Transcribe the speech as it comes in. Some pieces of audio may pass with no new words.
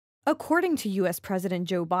According to U.S. President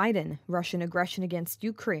Joe Biden, Russian aggression against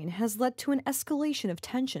Ukraine has led to an escalation of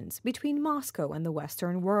tensions between Moscow and the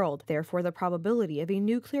Western world. Therefore, the probability of a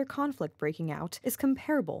nuclear conflict breaking out is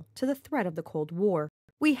comparable to the threat of the Cold War.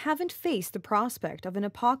 We haven't faced the prospect of an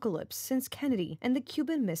apocalypse since Kennedy and the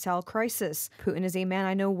Cuban Missile Crisis. Putin is a man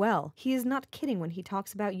I know well. He is not kidding when he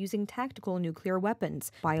talks about using tactical nuclear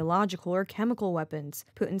weapons, biological or chemical weapons.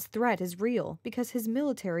 Putin's threat is real because his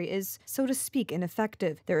military is, so to speak,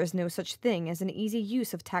 ineffective. There is no such thing as an easy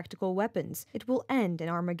use of tactical weapons. It will end in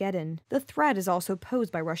Armageddon. The threat is also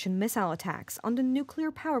posed by Russian missile attacks on the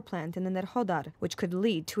nuclear power plant in Enerhodar, which could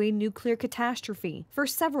lead to a nuclear catastrophe. For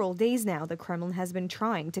several days now, the Kremlin has been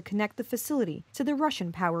trying to connect the facility to the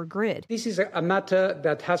Russian power grid. This is a matter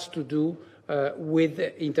that has to do with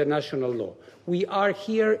international law. We are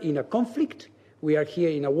here in a conflict. We are here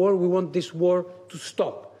in a war. We want this war to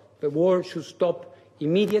stop. The war should stop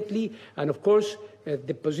immediately. And of course,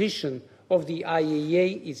 the position of the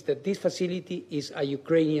IAEA is that this facility is a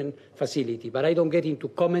Ukrainian facility. But I don't get into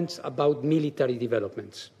comments about military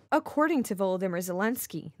developments. According to Volodymyr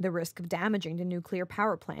Zelensky, the risk of damaging the nuclear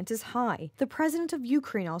power plant is high. The president of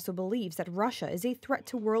Ukraine also believes that Russia is a threat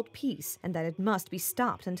to world peace and that it must be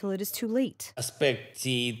stopped until it is too late.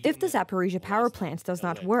 If the Zaporizhzhia power plant does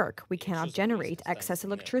not work, we cannot generate excess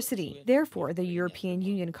electricity. Therefore, the European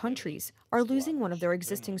Union countries are losing one of their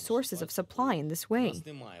existing sources of supply in this way.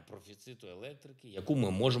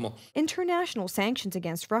 International sanctions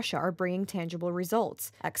against Russia are bringing tangible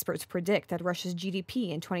results. Experts predict that Russia's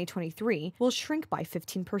GDP in 2023 will shrink by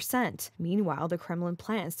 15%. Meanwhile, the Kremlin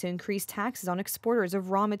plans to increase taxes on exporters of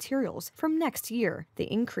raw materials from next year.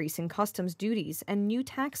 The increase in customs duties and new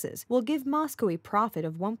taxes will give Moscow a profit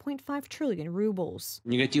of 1.5 trillion rubles.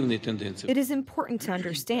 It is important to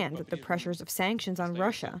understand that the pressures of sanctions on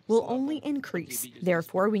Russia will only increase.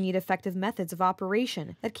 Therefore, we need effective methods of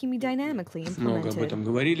operation that can be dynamically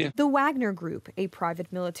implemented. The Wagner Group, a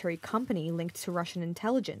private military company linked to Russian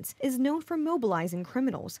intelligence, is known for mobilizing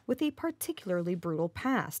criminals with a particularly brutal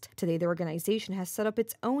past. Today, the organization has set up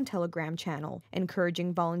its own Telegram channel,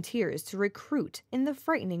 encouraging volunteers to recruit in the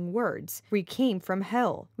frightening words, "We came from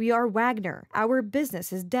hell. We are Wagner. Our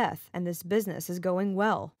business is death, and this business is going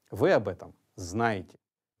well." Вы об этом знаете.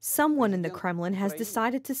 Someone in the Kremlin has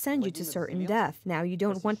decided to send you to certain death. Now you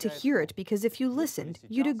don't want to hear it because if you listened,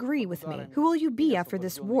 you'd agree with me. Who will you be after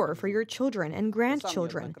this war for your children and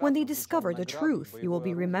grandchildren when they discover the truth? You will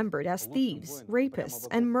be remembered as thieves, rapists,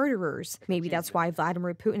 and murderers. Maybe that's why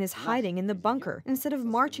Vladimir Putin is hiding in the bunker instead of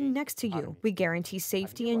marching next to you. We guarantee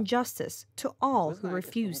safety and justice to all who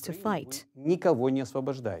refuse to fight. Никого не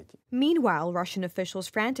освобождаете. Meanwhile, Russian officials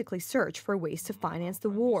frantically search for ways to finance the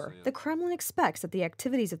war. The Kremlin expects that the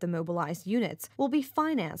activities of the mobilized units will be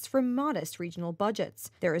financed from modest regional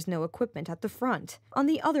budgets. There is no equipment at the front. On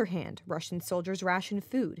the other hand, Russian soldiers ration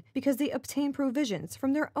food because they obtain provisions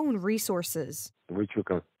from their own resources.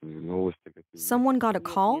 Someone got a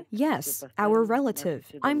call? Yes, our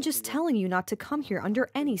relative. I'm just telling you not to come here under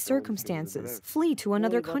any circumstances. Flee to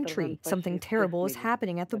another country. Something terrible is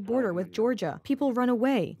happening at the border with Georgia. People run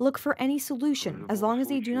away. Look for any solution, as long as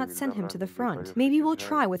they do not send him to the front. Maybe we'll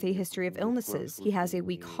try with a history of illnesses. He has a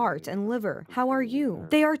weak heart and liver. How are you?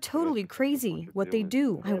 They are totally crazy. What they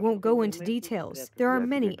do, I won't go into details. There are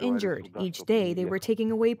many injured. Each day, they were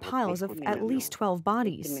taking away piles of at least 12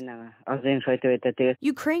 bodies.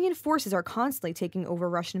 Ukrainian forces are constantly taking over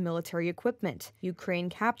Russian military equipment. Ukraine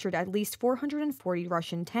captured at least 440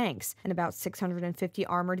 Russian tanks and about 650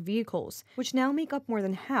 armored vehicles, which now make up more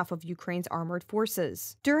than half of Ukraine's armored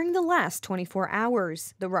forces. During the last 24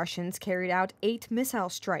 hours, the Russians carried out 8 missile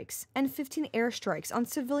strikes and 15 airstrikes on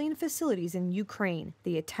civilian facilities in Ukraine.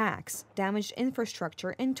 The attacks damaged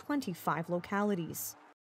infrastructure in 25 localities.